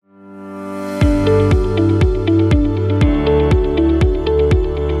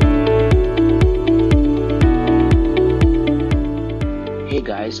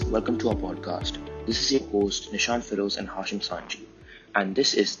This is your host Nishant Feroz and Hashim Sanji, and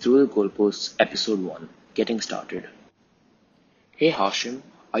this is Through the Goalposts Episode 1, Getting Started. Hey Hashim,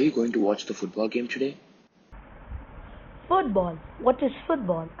 are you going to watch the football game today? Football. What is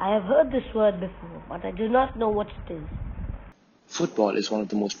football? I have heard this word before, but I do not know what it is. Football is one of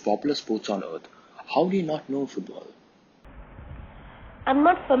the most popular sports on earth. How do you not know football? I'm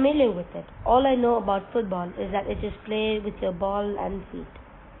not familiar with it. All I know about football is that it is played with your ball and feet.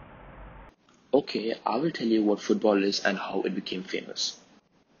 Okay, I will tell you what football is and how it became famous.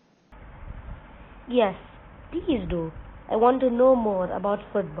 Yes, please do. I want to know more about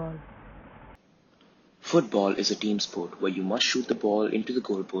football. Football is a team sport where you must shoot the ball into the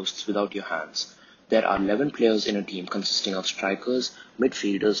goalposts without your hands. There are 11 players in a team consisting of strikers,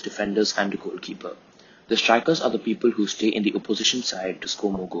 midfielders, defenders, and a goalkeeper. The strikers are the people who stay in the opposition side to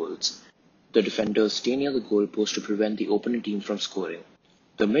score more goals. The defenders stay near the goalpost to prevent the opponent team from scoring.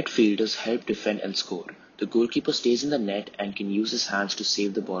 The midfielders help defend and score. The goalkeeper stays in the net and can use his hands to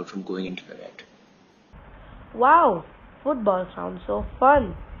save the ball from going into the net. Wow, football sounds so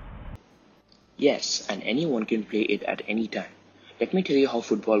fun. Yes, and anyone can play it at any time. Let me tell you how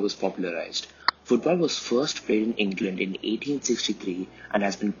football was popularized. Football was first played in England in 1863 and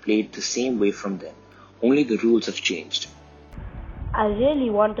has been played the same way from then. Only the rules have changed. I really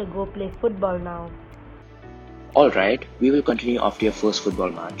want to go play football now. Alright, we will continue after your first football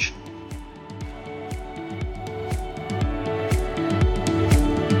match.